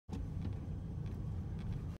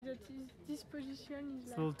that this position is It's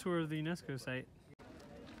like... a little tour of the UNESCO site.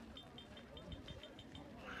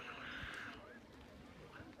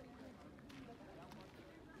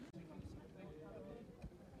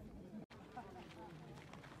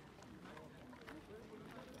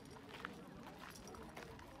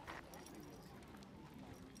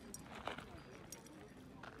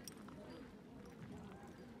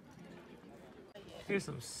 Here's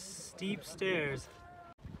some steep stairs.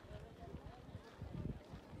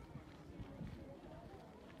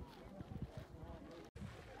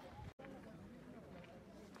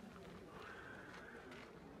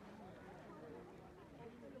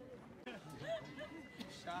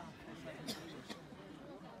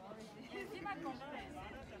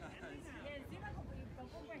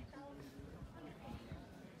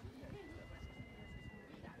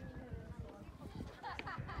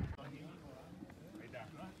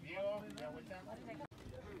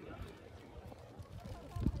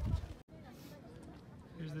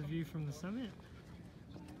 Here's the view from the summit.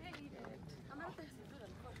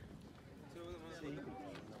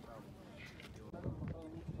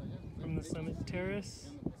 From the summit terrace.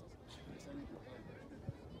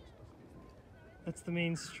 That's the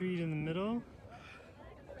main street in the middle.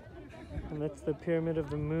 And that's the Pyramid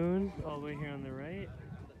of the Moon all the way here on the right.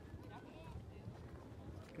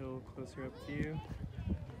 Get a little closer up to you.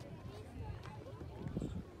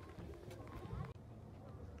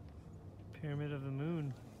 Pyramid of the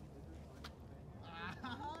Moon.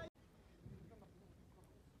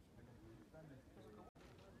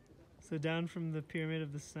 So down from the Pyramid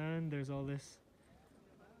of the Sun, there's all this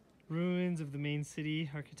ruins of the main city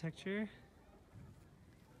architecture.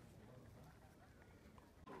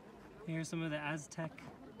 Here are some of the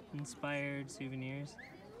Aztec-inspired souvenirs.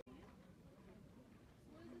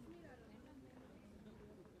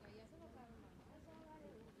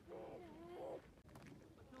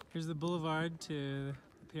 Here's the boulevard to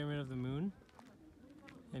the Pyramid of the Moon.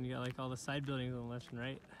 And you got like all the side buildings on the left and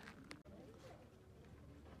right.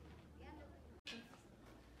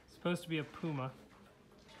 It's supposed to be a puma.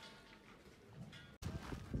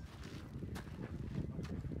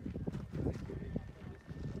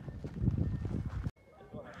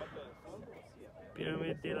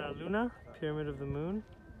 Pyramid de la Luna, Pyramid of the Moon.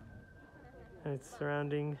 And its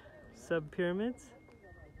surrounding sub-pyramids.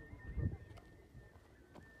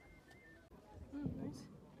 Nice.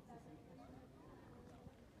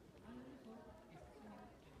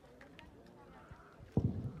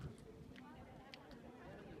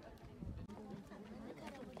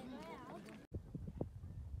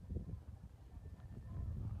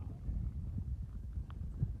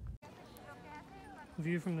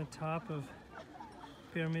 View from the top of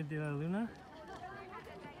Pyramid de la Luna.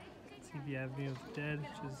 See the Avenue of the Dead,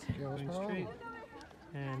 which is going straight,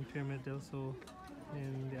 and Pyramid del Sol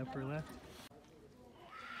in the upper left.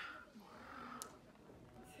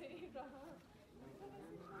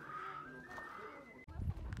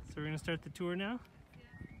 So we're going to start the tour now.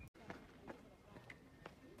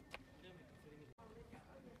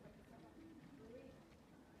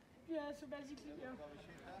 Yeah, so basically, yeah.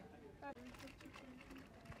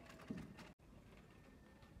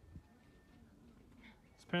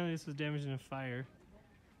 Apparently this was damaged in a fire,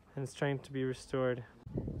 and it's trying to be restored.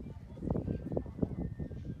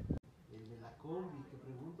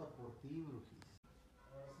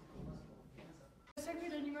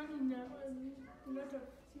 Sacred animal in a lot of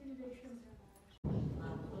civilizations.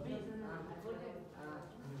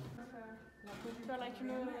 So like, you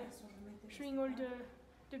know, showing all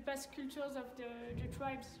the past cultures of the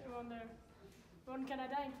tribes around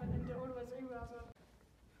Canada, in fact, and the whole was everywhere as well.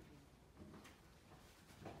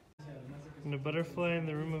 And a butterfly in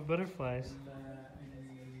the room of butterflies.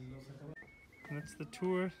 And that's the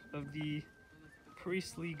tour of the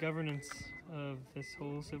priestly governance of this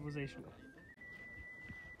whole civilization.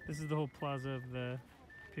 This is the whole plaza of the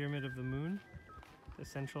Pyramid of the Moon, the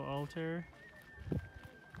central altar.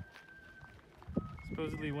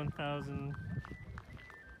 Supposedly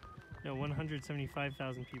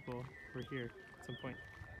 175,000 people were here at some point.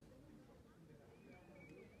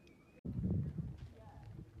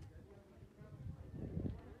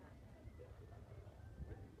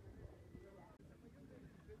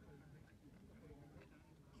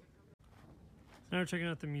 Now we're checking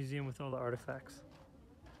out the museum with all the artifacts.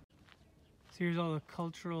 So here's all the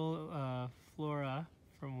cultural flora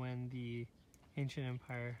from when the ancient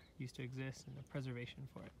empire used to exist and the preservation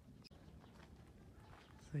for it.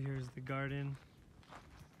 So here's the garden.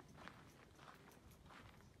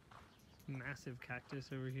 Massive cactus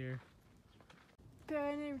over here.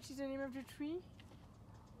 Perenne, which is the name of the tree,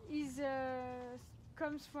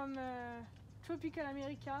 comes from tropical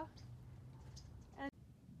America.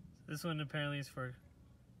 This one apparently is for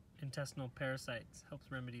intestinal parasites, helps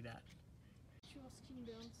remedy that. Cure skin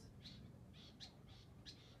burns.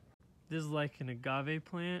 This is like an agave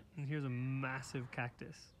plant, and here's a massive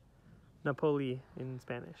cactus. Napoli in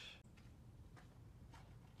Spanish.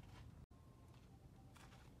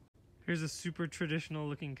 Here's a super traditional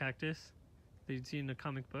looking cactus that you'd see in a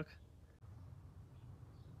comic book.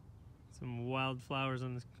 Some wild flowers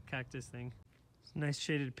on this cactus thing. It's a nice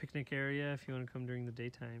shaded picnic area if you want to come during the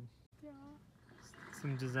daytime. Yeah.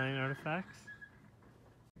 Some design artifacts.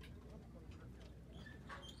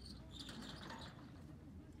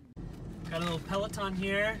 Got a little Peloton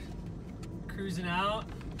here, cruising out.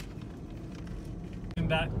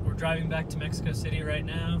 We're driving back to Mexico City right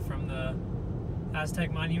now from the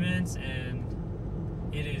Aztec monuments, and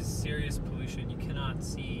it is serious pollution. You cannot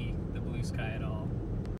see the blue sky at all.